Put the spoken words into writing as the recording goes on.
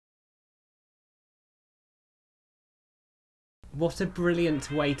What a brilliant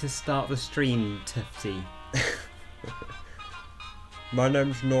way to start the stream, Toofty. My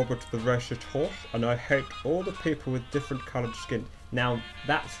name's Norbert the racist horse, and I hate all the people with different coloured skin. Now,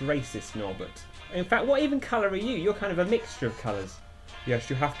 that's racist, Norbert. In fact, what even colour are you? You're kind of a mixture of colours. Yes,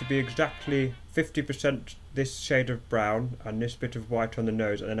 you have to be exactly 50% this shade of brown and this bit of white on the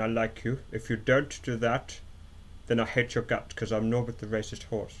nose, and then I like you. If you don't do that, then I hate your guts, because I'm Norbert the racist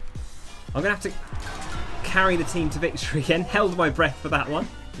horse. I'm going to have to carry the team to victory again. Held my breath for that one.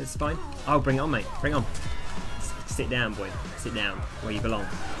 It's fine. Oh, bring it on, mate. Bring it on. Sit down, boy. Sit down where you belong.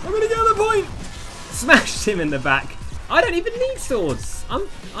 I'm going to get the point! Smashed him in the back. I don't even need swords.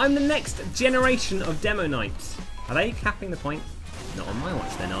 I'm the next generation of demo knights. Are they capping the point? Not on my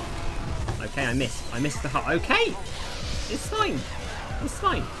watch, they're not. Okay, I missed. I missed the hut. Okay! It's fine. It's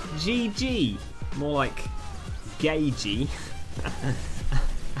fine. GG. More like gay G.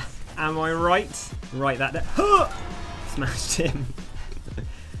 Am I right? Right, that there. Smashed him.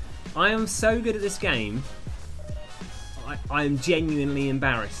 I am so good at this game. I am genuinely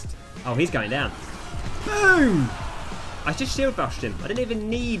embarrassed. Oh, he's going down. Boom! I just shield bashed him. I didn't even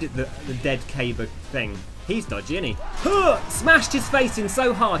need the dead caber thing. He's dodgy, isn't he? Smashed his face in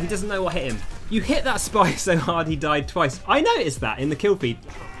so hard he doesn't know what hit him. You hit that spy so hard he died twice. I noticed that in the kill feed.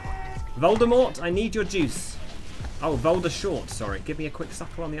 Voldemort, I need your juice. Oh, Volder Short, sorry. Give me a quick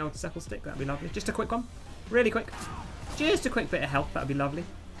suckle on the old suckle stick. That'd be lovely. Just a quick one. Really quick. Just a quick bit of health. That'd be lovely.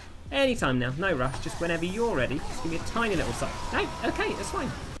 Anytime now. No rush. Just whenever you're ready. Just give me a tiny little suck. No, okay, that's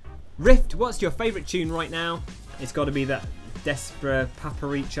fine. Rift, what's your favourite tune right now? It's got to be that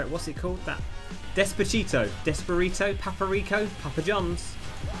Paparicho. What's it called? That Despacito. Desperito. Paparico. Papa John's.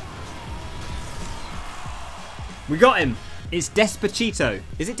 We got him. It's Despacito.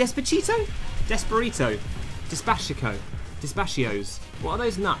 Is it Despacito? Desperito. Despachico. Despachios. What are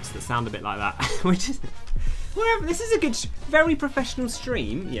those nuts that sound a bit like that? This is a good, very professional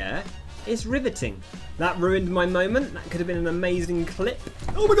stream, yeah. It's riveting. That ruined my moment. That could have been an amazing clip.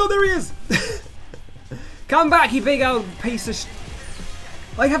 Oh my god, there he is! Come back, you big old piece of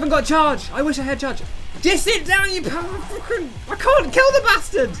I haven't got charge. I wish I had charge. Just sit down, you fucking... I can't kill the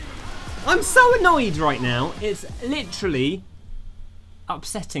bastard! I'm so annoyed right now. It's literally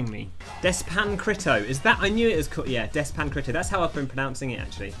upsetting me. Despancrito. Is that... I knew it was called... Yeah, Despancrito. That's how I've been pronouncing it,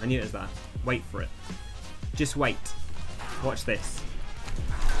 actually. I knew it was that. Wait for it. Just wait. Watch this.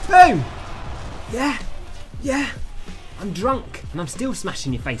 Boom! Yeah. Yeah. I'm drunk. And I'm still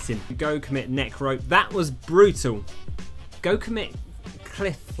smashing your face in. Go commit neck rope. That was brutal. Go commit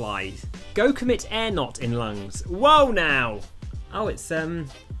cliff flies. Go commit air knot in lungs. Whoa now! Oh, it's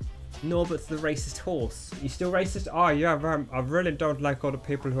Norbert the racist horse. You still racist? Oh yeah, I really don't like all the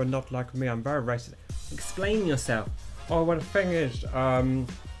people who are not like me. I'm very racist. Explain yourself. Oh, well the thing is,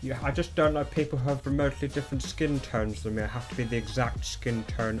 I just don't like people who have remotely different skin tones than me. I have to be the exact skin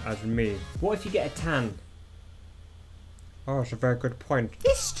tone as me. What if you get a tan? Oh, that's a very good point.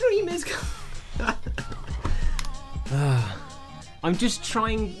 This stream is... I'm just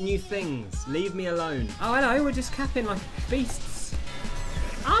trying new things. Leave me alone. Oh, hello, we're just capping like beasts.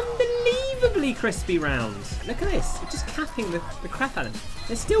 Unbelievably crispy rounds. Look at this. We're just capping the crap out of them.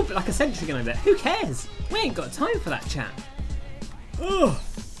 There's still like a sentry gun over there. Who cares? We ain't got time for that chat. Oh,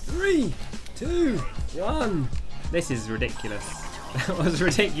 3, 2, 1. This is ridiculous. That was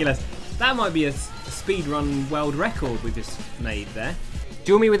ridiculous. That might be a speedrun world record we just made there.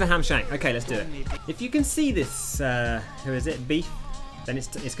 Duel me with the ham shank. Okay, let's do it. If you can see this, who is it? Beef? Then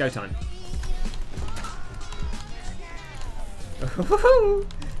it's go time.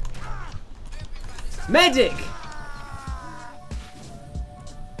 Medic!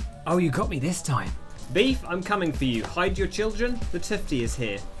 Oh, you got me this time. Beef, I'm coming for you. Hide your children. The Toofty is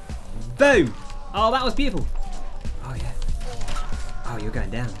here. Boom! Oh, that was beautiful. Oh, yeah. Oh, you're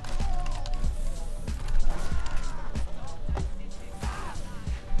going down.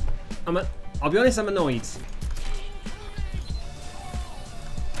 I'll be honest, I'm annoyed.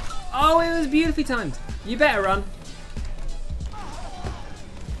 Oh, it was beautifully timed. You better run.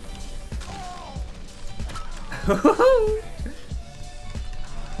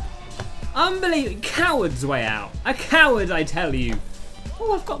 Unbelievable. Coward's way out. A coward, I tell you.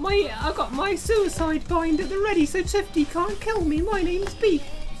 Oh, I've got my suicide bind at the ready, so Toofty can't kill me. My name's Beef.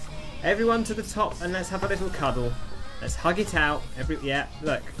 Everyone to the top and let's have a little cuddle. Let's hug it out. Yeah,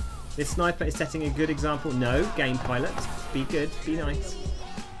 look. This sniper is setting a good example. No, game pilot. Be good. Be nice.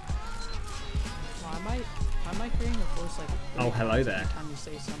 Am I creating a force like? Oh, hello there. Time you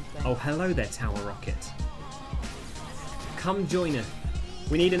say something. Oh, hello there, Tower Rocket. Come join us.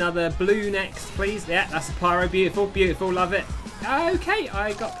 We need another blue next, please. Yeah, that's a pyro. Beautiful, beautiful. Love it. Okay,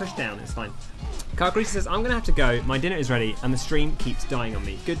 I got pushed down. It's fine. Carl Greasy says, I'm gonna have to go. My dinner is ready, and the stream keeps dying on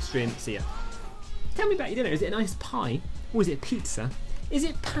me. Good stream. See ya. Tell me about your dinner. Is it a nice pie? Or is it pizza? Is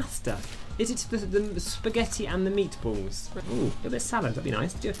it pasta? Is it the spaghetti and the meatballs? Ooh, a little bit of salad. That'd be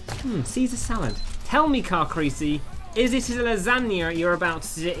nice. Caesar salad. Tell me, Carl Greasy, is it a lasagna you're about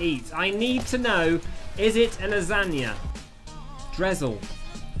to eat? I need to know. Is it a lasagna? Drizzle.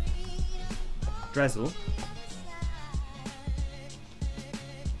 Drizzle.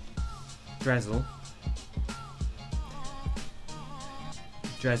 Drizzle.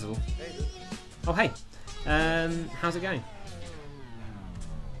 Drizzle. Oh, hey. How's it going?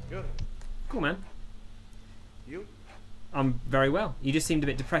 Good. Cool, man. You? I'm very well. You just seemed a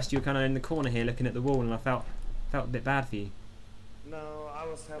bit depressed. You were kind of in the corner here looking at the wall, and I felt a bit bad for you. No, I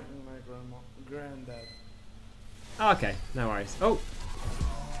was helping my granddad. Oh, okay, no worries. Oh!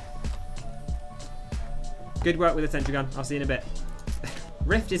 Good work with the sentry gun. I'll see you in a bit.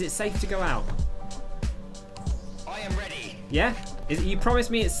 Rift, is it safe to go out? I am ready. Yeah? You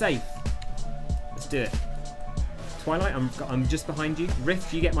promised me it's safe. Let's do it. Twilight, I'm just behind you.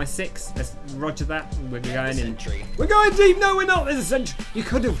 Rift, you get my 6. Let's roger that. We're going in. We're going deep. No, we're not. There's a sentry. You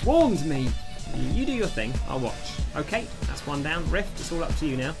could have warned me. You do your thing. I'll watch. Okay, that's one down. Rift, it's all up to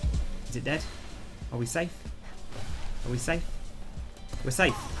you now. Is it dead? Are we safe? Are we safe? We're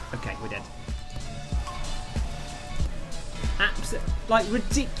safe. Okay, we're dead. Like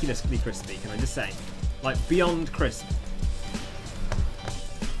ridiculously crispy, can I just say? Like beyond crisp.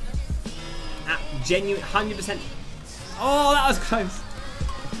 Genuine 100%. Oh, that was close.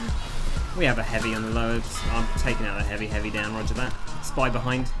 We have a heavy on the lower. I'm taking out the heavy down. Roger that. Spy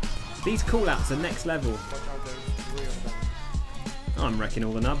behind. These callouts are next level. I'm wrecking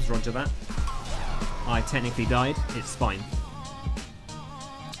all the nubs. Roger that. I technically died. It's fine.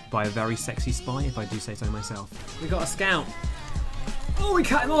 By a very sexy spy, if I do say so myself. We got a scout. Oh, we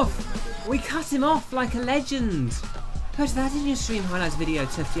cut him off. We cut him off like a legend. Put that in your stream highlights video,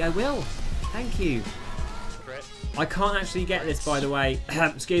 Toofty. I will. Thank you. I can't actually get this, by the way.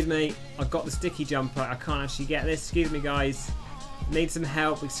 Excuse me. I've got the sticky jumper. I can't actually get this. Excuse me, guys. Need some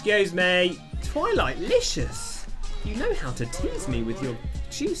help. Excuse me. Twilight Licious. You know how to tease me with your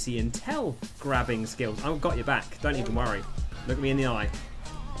juicy intel grabbing skills. I've got your back. Don't even worry. Look me in the eye.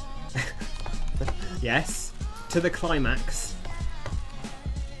 Yes. To the climax.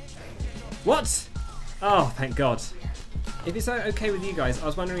 What? Oh, thank God. If it's okay with you guys, I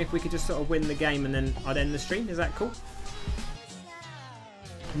was wondering if we could just sort of win the game and then I'd end the stream. Is that cool?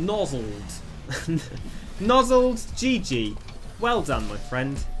 Nozzled. Nozzled GG. Well done, my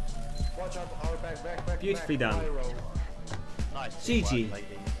friend. Watch out, back, Beautifully done. Nice. GG. Work,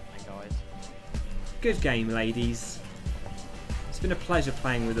 ladies and guys. Good game, ladies. It's been a pleasure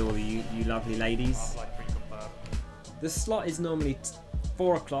playing with all of you lovely ladies. The slot is normally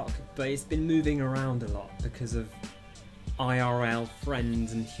 4 o'clock, but it's been moving around a lot because of IRL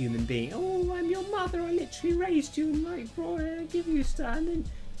friends and human being. Oh, I'm your mother. I literally raised you and like I give you stuff, and then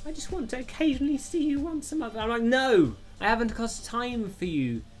I just want to occasionally see you once a month. I'm like, no, I haven't got time for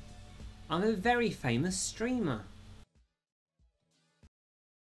you. I'm a very famous streamer.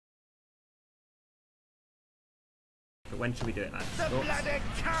 But when should we do it, lads?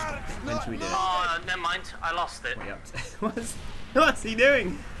 When should we do it? Oh, never mind. I lost it. What's he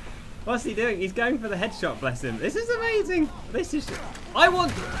doing? What's he doing? He's going for the headshot, bless him. This is amazing. This is... I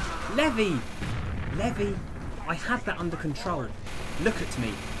want... Levy. Levy. I had that under control. Look at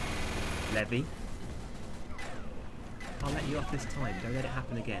me. Levy. I'll let you off this time. Don't let it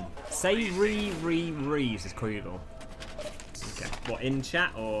happen again. Say re, says Queedle. Okay. What, in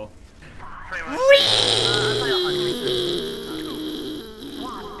chat or...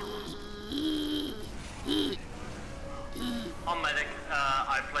 On medic,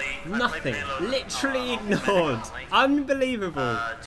 I play Nothing. Halo, Literally on medic ignored. only. Unbelievable.